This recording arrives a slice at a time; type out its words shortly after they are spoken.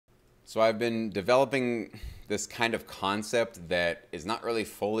So I've been developing this kind of concept that is not really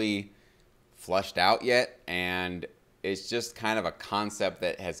fully fleshed out yet, and it's just kind of a concept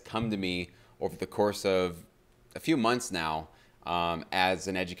that has come to me over the course of a few months now, as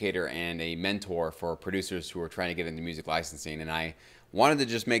an educator and a mentor for producers who are trying to get into music licensing. And I wanted to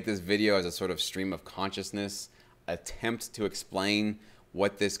just make this video as a sort of stream of consciousness attempt to explain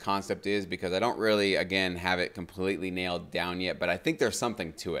what this concept is, because I don't really, again, have it completely nailed down yet, but I think there's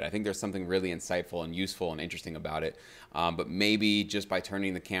something to it. I think there's something really insightful and useful and interesting about it. But maybe just by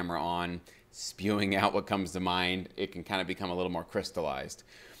turning the camera on, spewing out what comes to mind, it can kind of become a little more crystallized.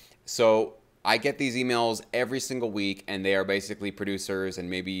 So I get these emails every single week, and they are basically producers, and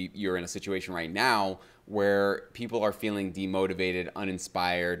maybe you're in a situation right now where people are feeling demotivated,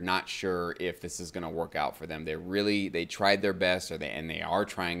 uninspired, not sure if this is going to work out for them. They tried their best, and they are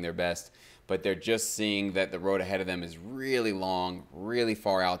trying their best, but they're just seeing that the road ahead of them is really long, really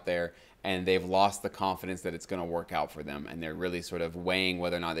far out there, and they've lost the confidence that it's going to work out for them. And they're really sort of weighing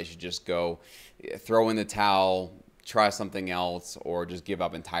whether or not they should just go throw in the towel, try something else, or just give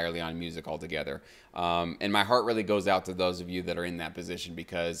up entirely on music altogether. And my heart really goes out to those of you that are in that position,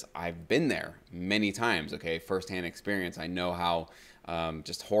 because I've been there many times, okay? Firsthand experience. I know how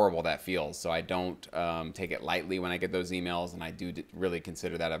just horrible that feels. So I don't take it lightly when I get those emails, and I do really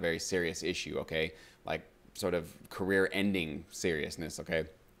consider that a very serious issue, okay? Like sort of career-ending seriousness, okay?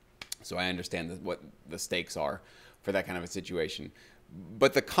 So I understand what the stakes are for that kind of a situation.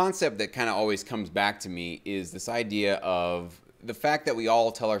 But the concept that kind of always comes back to me is this idea of the fact that we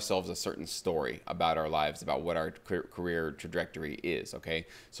all tell ourselves a certain story about our lives, about what our career trajectory is, okay?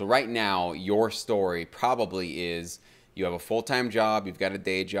 So right now, your story probably is you have a full-time job, you've got a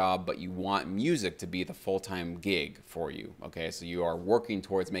day job, but you want music to be the full-time gig for you, okay? So you are working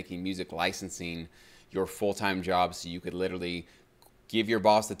towards making music licensing your full-time job, so you could literally give your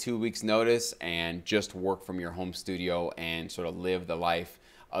boss the 2 weeks notice and just work from your home studio and sort of live the life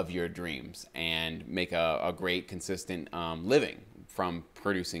of your dreams and make a great, consistent living from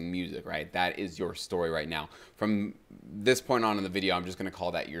producing music, right? That is your story right now. From this point on in the video, I'm just gonna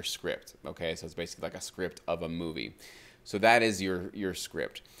call that your script, okay? So it's basically like a script of a movie. So that is your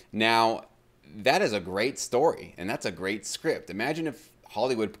script. Now, that is a great story, and that's a great script. Imagine if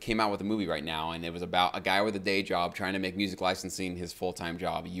Hollywood came out with a movie right now and it was about a guy with a day job trying to make music licensing his full-time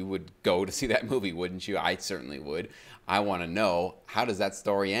job. You would go to see that movie, wouldn't you? I certainly would. I want to know, how does that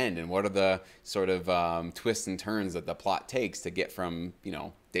story end, and what are the sort of twists and turns that the plot takes to get from, you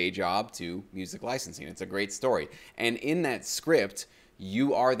know, day job to music licensing. It's a great story. And in that script,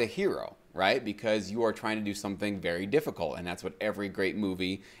 you are the hero, right? Because you are trying to do something very difficult, and that's what every great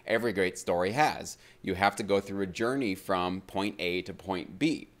movie, every great story has. You have to go through a journey from point A to point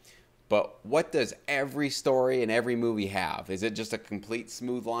B. But what does every story and every movie have? Is it just a complete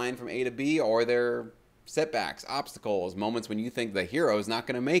smooth line from A to B, or are there setbacks, obstacles, moments when you think the hero is not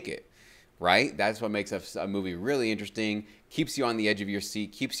going to make it, right? That's what makes a movie really interesting, keeps you on the edge of your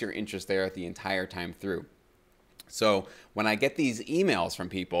seat, keeps your interest there the entire time through. So when I get these emails from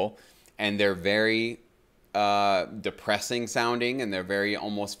people, and they're very depressing sounding, and they're very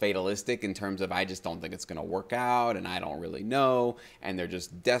almost fatalistic in terms of, I just don't think it's going to work out, and I don't really know, and they're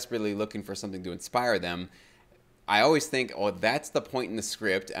just desperately looking for something to inspire them, I always think, oh, that's the point in the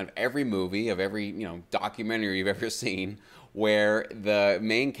script of every movie, of every, you know, documentary you've ever seen, where the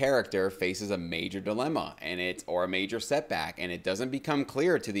main character faces a major dilemma or a major setback, and it doesn't become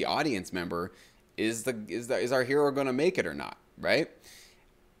clear to the audience member, is our hero going to make it or not, right?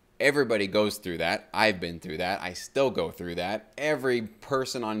 Everybody goes through that. I've been through that. I still go through that. Every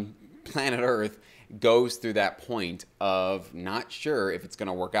person on planet Earth goes through that point of not sure if it's going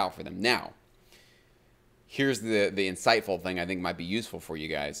to work out for them. Now, here's the insightful thing I think might be useful for you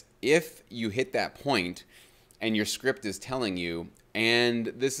guys. If you hit that point and your script is telling you,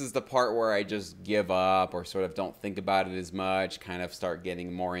 and this is the part where I just give up or sort of don't think about it as much, kind of start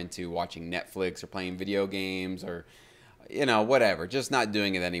getting more into watching Netflix or playing video games or, you know, whatever, just not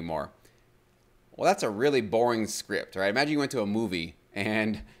doing it anymore. Well, that's a really boring script, right? Imagine you went to a movie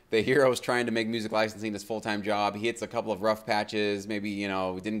and the hero's trying to make music licensing his full-time job. He hits a couple of rough patches, maybe, you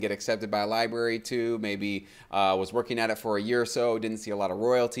know, didn't get accepted by a library too, maybe was working at it for a year or so, didn't see a lot of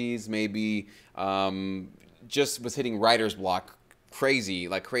royalties, maybe just was hitting writer's block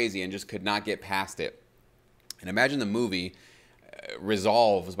like crazy and just could not get past it. And imagine the movie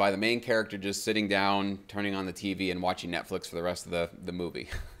resolves by the main character just sitting down, turning on the TV, and watching Netflix for the rest of the movie.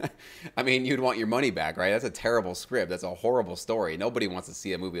 I mean, you'd want your money back, right? That's a terrible script. That's a horrible story. Nobody wants to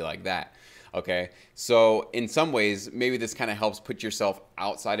see a movie like that. Okay, so in some ways, maybe this kind of helps put yourself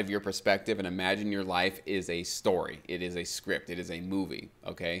outside of your perspective and imagine your life is a story. It is a script. It is a movie.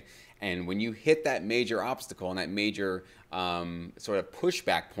 Okay, and when you hit that major obstacle and that major sort of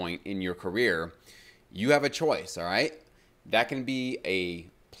pushback point in your career, you have a choice. All right, that can be a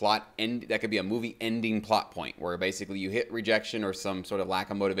that could be a movie ending plot point where basically you hit rejection or some sort of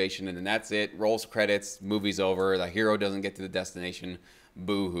lack of motivation, and then that's it. Rolls credits, movie's over. The hero doesn't get to the destination.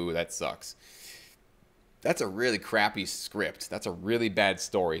 Boo-hoo, that sucks. That's a really crappy script. That's a really bad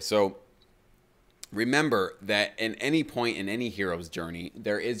story. So remember that in any point in any hero's journey,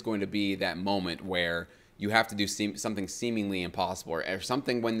 there is going to be that moment where you have to do something seemingly impossible, or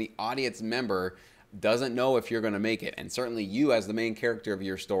something when the audience member doesn't know if you're going to make it. And certainly you, as the main character of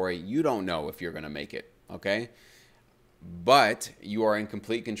your story, you don't know if you're going to make it, okay? But you are in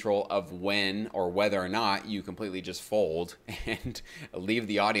complete control of when or whether or not you completely just fold and leave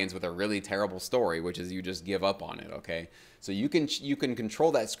the audience with a really terrible story, which is you just give up on it, okay? So you can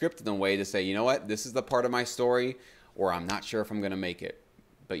control that script in a way to say, you know what, this is the part of my story, or I'm not sure if I'm going to make it.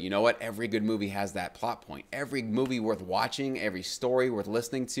 But you know what? Every good movie has that plot point. Every movie worth watching, every story worth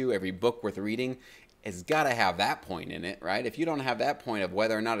listening to, every book worth reading has got to have that point in it, right? If you don't have that point of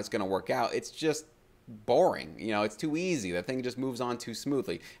whether or not it's going to work out, it's just boring. You know, it's too easy. The thing just moves on too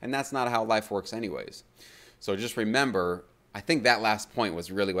smoothly. And that's not how life works anyways. So just remember, I think that last point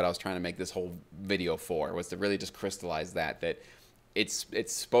was really what I was trying to make this whole video for, was to really just crystallize that it's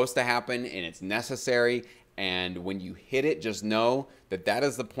supposed to happen and it's necessary. And when you hit it, just know that that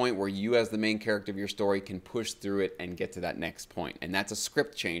is the point where you, as the main character of your story, can push through it and get to that next point. And that's a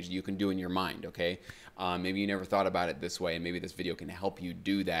script change you can do in your mind, okay? Maybe you never thought about it this way, and maybe this video can help you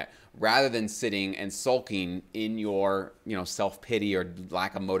do that, rather than sitting and sulking in your, self-pity or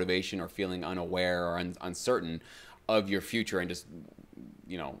lack of motivation or feeling unaware or uncertain of your future and just,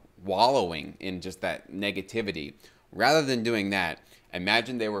 wallowing in just that negativity. Rather than doing that,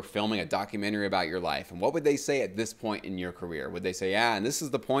 imagine they were filming a documentary about your life. And what would they say at this point in your career? Would they say, yeah, and this is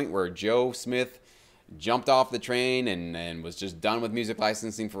the point where Joe Smith jumped off the train and was just done with music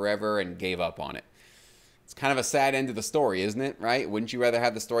licensing forever and gave up on it? It's kind of a sad end to the story, isn't it? Right? Wouldn't you rather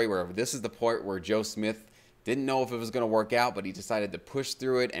have the story where this is the point where Joe Smith didn't know if it was going to work out, but he decided to push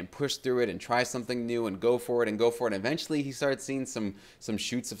through it and try something new and go for it and go for it. And eventually he started seeing some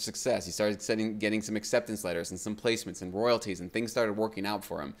shoots of success. He started getting some acceptance letters and some placements and royalties, and things started working out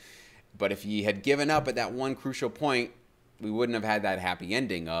for him. But if he had given up at that one crucial point, we wouldn't have had that happy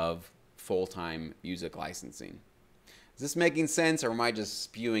ending of full-time music licensing. Is this making sense, or am I just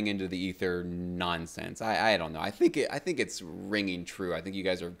spewing into the ether nonsense? I don't know. I think it's ringing true. I think you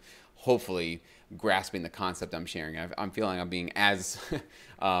guys are hopefully grasping the concept I'm sharing. I'm feeling I'm being as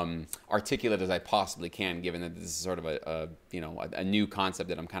articulate as I possibly can, given that this is sort of a new concept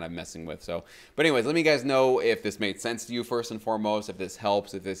that I'm kind of messing with. So, but anyways, let me guys know if this made sense to you first and foremost, if this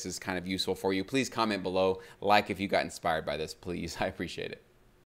helps, if this is kind of useful for you. Please comment below, like if you got inspired by this, please. I appreciate it.